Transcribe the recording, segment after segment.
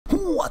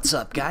What's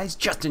up, guys?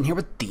 Justin here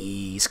with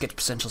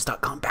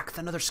TheSketchUpEssentials.com, back with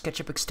another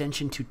SketchUp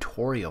extension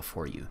tutorial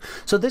for you.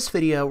 So this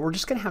video, we're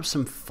just going to have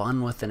some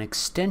fun with an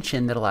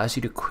extension that allows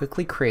you to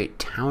quickly create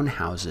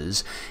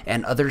townhouses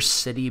and other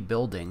city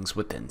buildings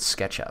within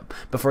SketchUp.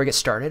 Before I get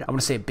started, I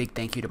want to say a big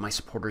thank you to my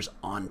supporters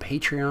on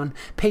Patreon.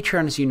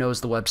 Patreon, as you know,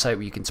 is the website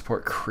where you can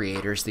support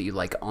creators that you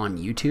like on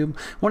YouTube.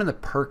 One of the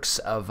perks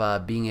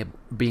of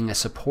being a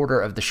supporter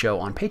of the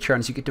show on Patreon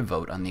is you get to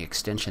vote on the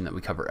extension that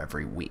we cover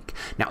every week.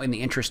 Now, in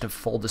the interest of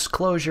full disclosure,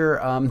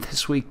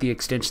 this week the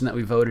extension that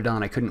we voted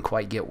on I couldn't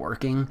quite get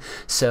working,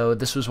 so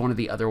this was one of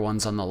the other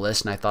ones on the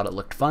list and I thought it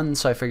looked fun,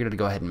 so I figured I'd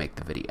go ahead and make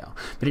the video.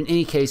 But in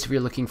any case, if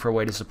you're looking for a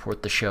way to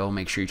support the show,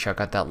 make sure you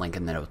check out that link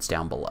in the notes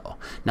down below.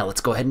 Now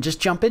let's go ahead and just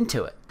jump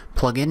into it.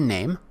 Plugin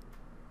name,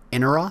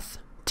 Eneroth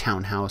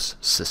Townhouse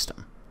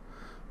System.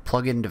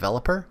 Plugin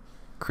developer,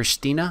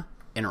 Christina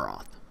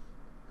Eneroth.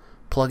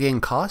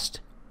 Plugin cost,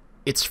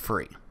 it's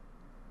free.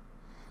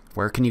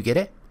 Where can you get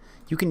it?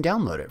 You can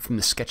download it from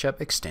the SketchUp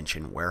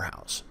extension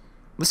warehouse.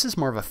 This is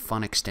more of a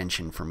fun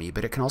extension for me,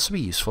 but it can also be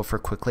useful for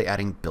quickly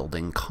adding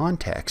building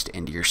context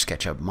into your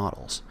SketchUp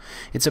models.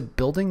 It's a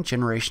building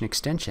generation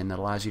extension that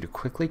allows you to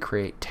quickly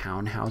create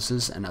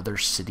townhouses and other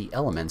city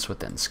elements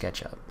within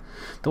SketchUp.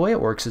 The way it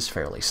works is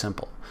fairly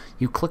simple.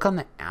 You click on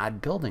the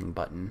Add Building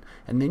button,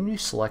 and then you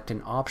select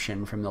an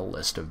option from the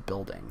list of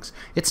buildings.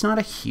 It's not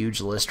a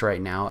huge list right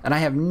now, and I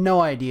have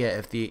no idea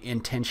if the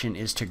intention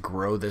is to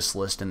grow this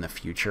list in the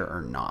future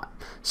or not.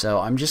 So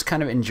I'm just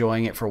kind of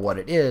enjoying it for what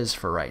it is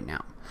for right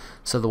now.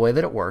 So the way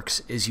that it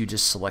works is you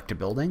just select a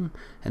building,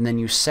 and then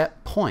you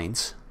set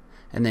points,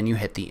 and then you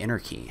hit the Enter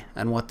key.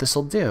 And what this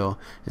will do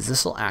is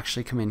this will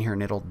actually come in here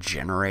and it'll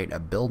generate a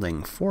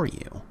building for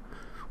you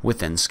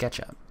within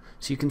SketchUp.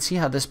 So you can see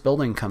how this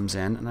building comes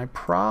in, and I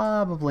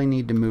probably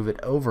need to move it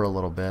over a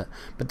little bit,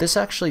 but this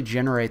actually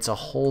generates a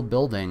whole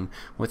building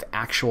with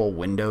actual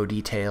window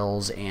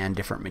details and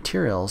different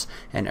materials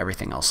and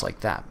everything else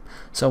like that.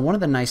 So one of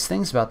the nice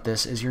things about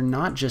this is you're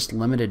not just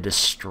limited to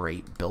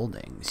straight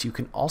buildings. You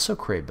can also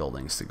create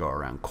buildings that go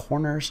around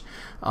corners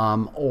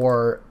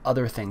or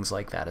other things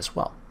like that as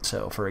well.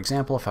 So for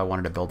example, if I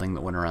wanted a building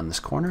that went around this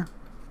corner,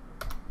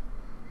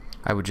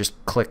 I would just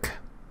click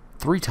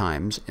 3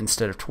 times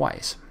instead of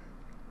twice,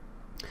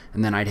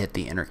 and then I'd hit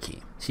the Enter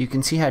key. So you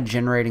can see how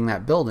generating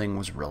that building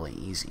was really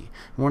easy.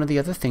 One of the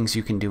other things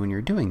you can do when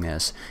you're doing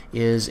this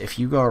is if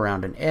you go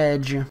around an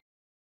edge,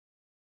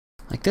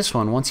 like this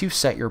one, once you've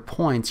set your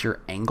points,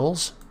 your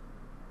angles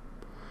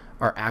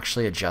are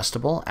actually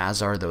adjustable,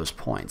 as are those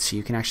points. So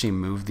you can actually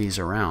move these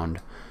around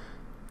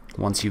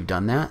once you've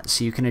done that,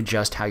 so you can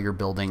adjust how your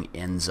building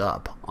ends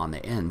up on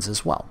the ends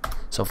as well.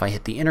 So if I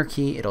hit the Enter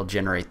key, it'll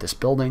generate this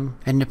building,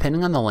 and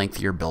depending on the length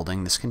of your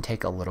building, this can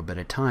take a little bit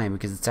of time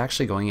because it's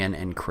actually going in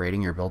and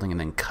creating your building and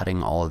then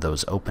cutting all of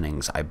those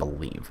openings, I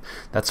believe.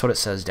 That's what it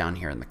says down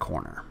here in the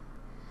corner.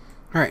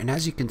 Alright, and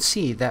as you can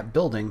see, that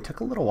building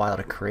took a little while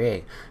to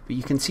create, but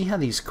you can see how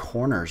these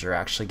corners are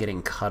actually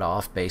getting cut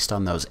off based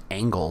on those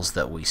angles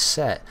that we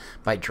set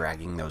by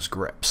dragging those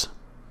grips.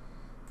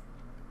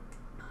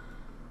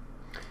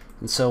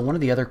 And so one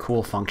of the other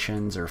cool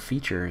functions or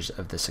features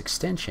of this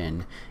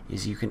extension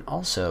is you can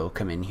also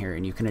come in here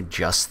and you can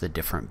adjust the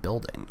different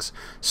buildings.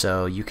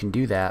 So you can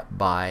do that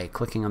by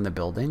clicking on the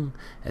building,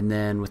 and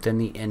then within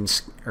the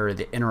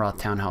Eneroth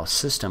Townhouse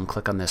system,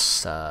 click on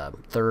this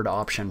third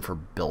option for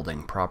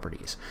building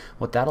properties.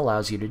 What that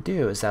allows you to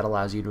do is that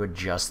allows you to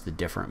adjust the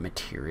different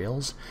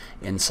materials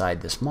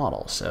inside this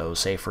model. So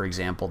say for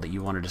example that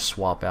you wanted to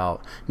swap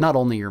out not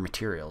only your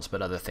materials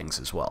but other things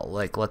as well.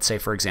 Like let's say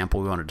for example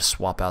we wanted to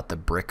swap out the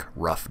brick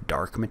rough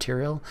dark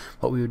material.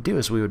 What we would do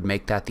is we would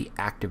make that the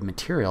active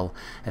material,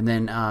 and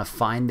then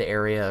find the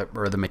area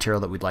or the material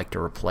that we'd like to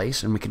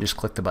replace, and we can just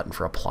click the button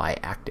for apply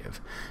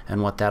active.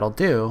 And what that'll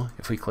do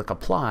if we click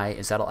apply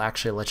is that'll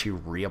actually let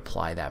you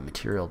reapply that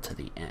material to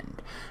the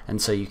end.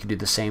 And so you can do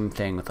the same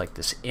thing with like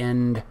this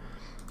end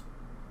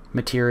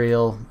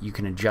material. You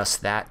can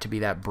adjust that to be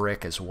that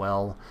brick as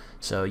well.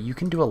 So you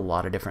can do a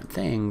lot of different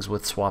things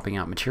with swapping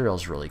out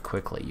materials really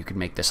quickly. You can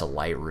make this a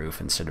light roof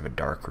instead of a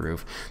dark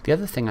roof. The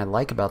other thing I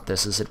like about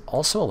this is it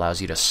also allows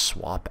you to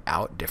swap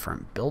out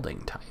different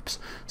building types.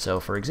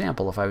 So for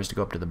example, if I was to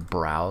go up to the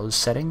browse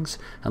settings,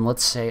 and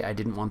let's say I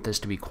didn't want this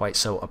to be quite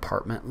so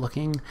apartment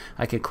looking,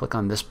 I could click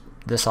on this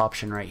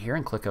option right here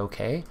and click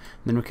OK, and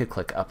then we could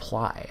click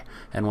apply.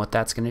 And what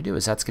that's going to do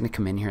is that's going to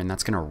come in here and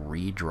that's going to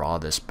redraw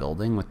this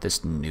building with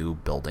this new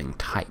building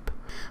type.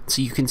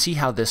 So you can see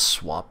how this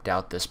swapped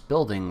out this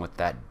building with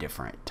that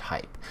different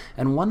type.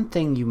 And one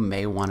thing you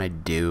may want to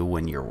do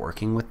when you're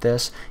working with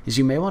this is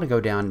you may want to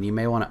go down and you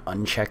may want to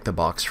uncheck the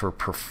box for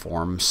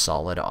perform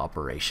solid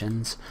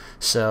operations.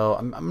 So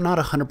I'm not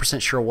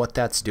 100% sure what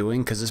that's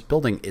doing because this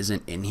building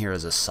isn't in here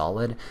as a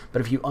solid,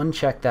 but if you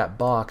uncheck that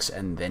box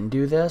and then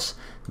do this,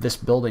 this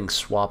building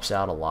swaps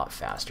out a lot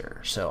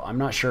faster. So I'm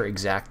not sure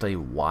exactly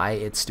why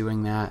it's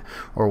doing that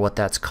or what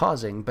that's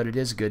causing, but it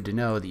is good to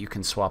know that you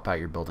can swap out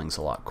your buildings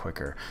a lot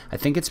quicker. I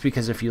think it's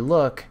because if you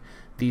look,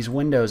 these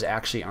windows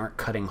actually aren't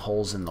cutting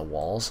holes in the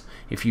walls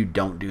if you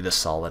don't do the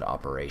solid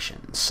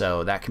operation.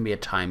 So that can be a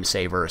time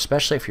saver,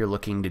 especially if you're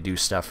looking to do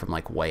stuff from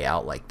like way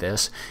out like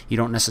this. You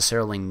don't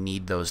necessarily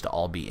need those to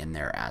all be in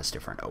there as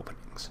different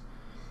openings.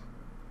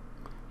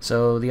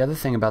 So the other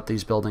thing about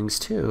these buildings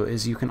too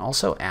is you can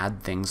also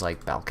add things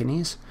like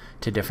balconies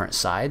to different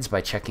sides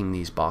by checking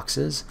these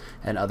boxes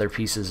and other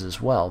pieces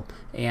as well.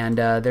 And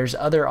there's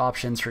other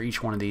options for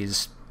each one of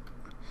these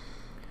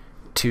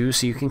too,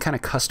 so you can kind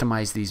of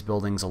customize these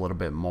buildings a little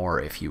bit more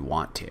if you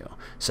want to.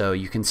 So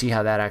you can see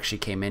how that actually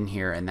came in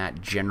here and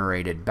that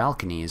generated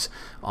balconies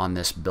on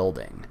this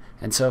building.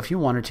 And so if you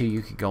wanted to,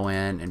 you could go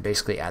in and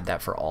basically add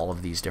that for all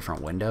of these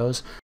different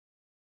windows.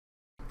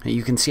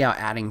 You can see how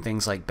adding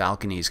things like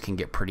balconies can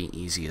get pretty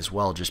easy as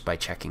well just by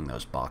checking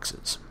those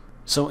boxes.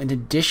 So in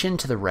addition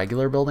to the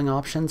regular building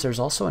options, there's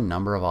also a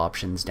number of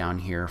options down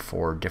here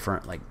for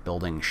different like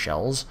building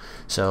shells.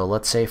 So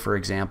let's say, for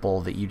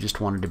example, that you just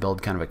wanted to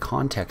build kind of a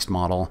context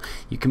model.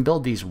 You can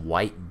build these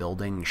white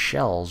building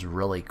shells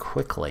really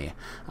quickly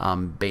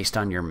based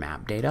on your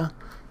map data.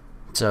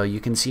 So you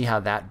can see how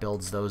that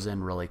builds those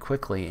in really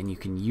quickly, and you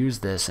can use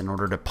this in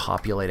order to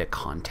populate a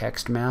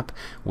context map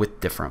with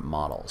different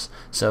models.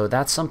 So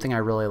that's something I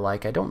really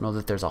like. I don't know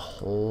that there's a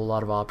whole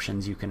lot of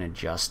options you can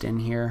adjust in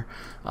here,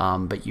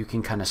 but you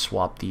can kind of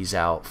swap these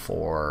out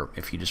for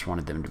if you just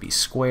wanted them to be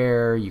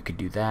square, you could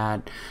do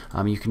that.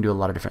 You can do a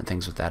lot of different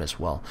things with that as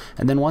well.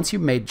 And then once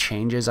you've made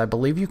changes, I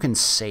believe you can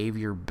save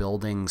your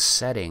building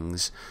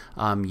settings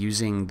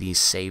using these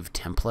save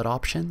template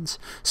options.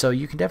 So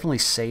you can definitely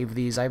save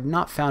these. I've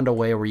not found a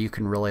way where you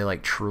can really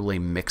like truly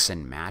mix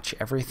and match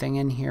everything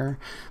in here,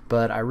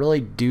 but I really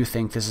do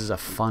think this is a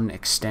fun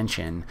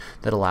extension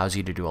that allows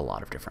you to do a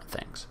lot of different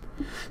things.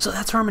 So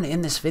that's where I'm going to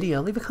end this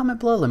video. Leave a comment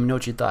below. Let me know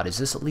what you thought. Is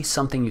this at least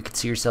something you could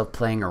see yourself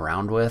playing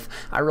around with?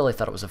 I really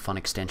thought it was a fun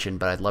extension,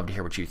 but I'd love to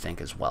hear what you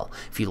think as well.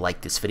 If you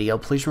liked this video,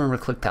 please remember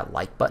to click that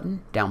like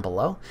button down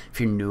below. If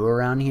you're new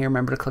around here,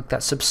 remember to click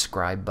that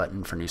subscribe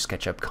button for new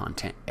SketchUp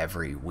content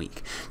every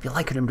week. If you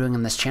like what I'm doing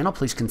on this channel,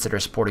 please consider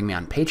supporting me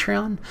on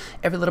Patreon.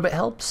 Every little bit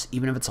helps,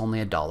 even if it's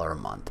only $1 a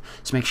month.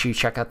 So make sure you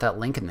check out that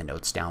link in the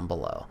notes down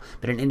below.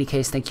 But in any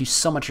case, thank you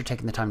so much for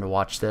taking the time to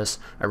watch this.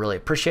 I really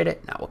appreciate it,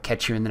 and I will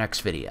catch you in the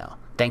next video.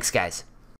 Thanks, guys.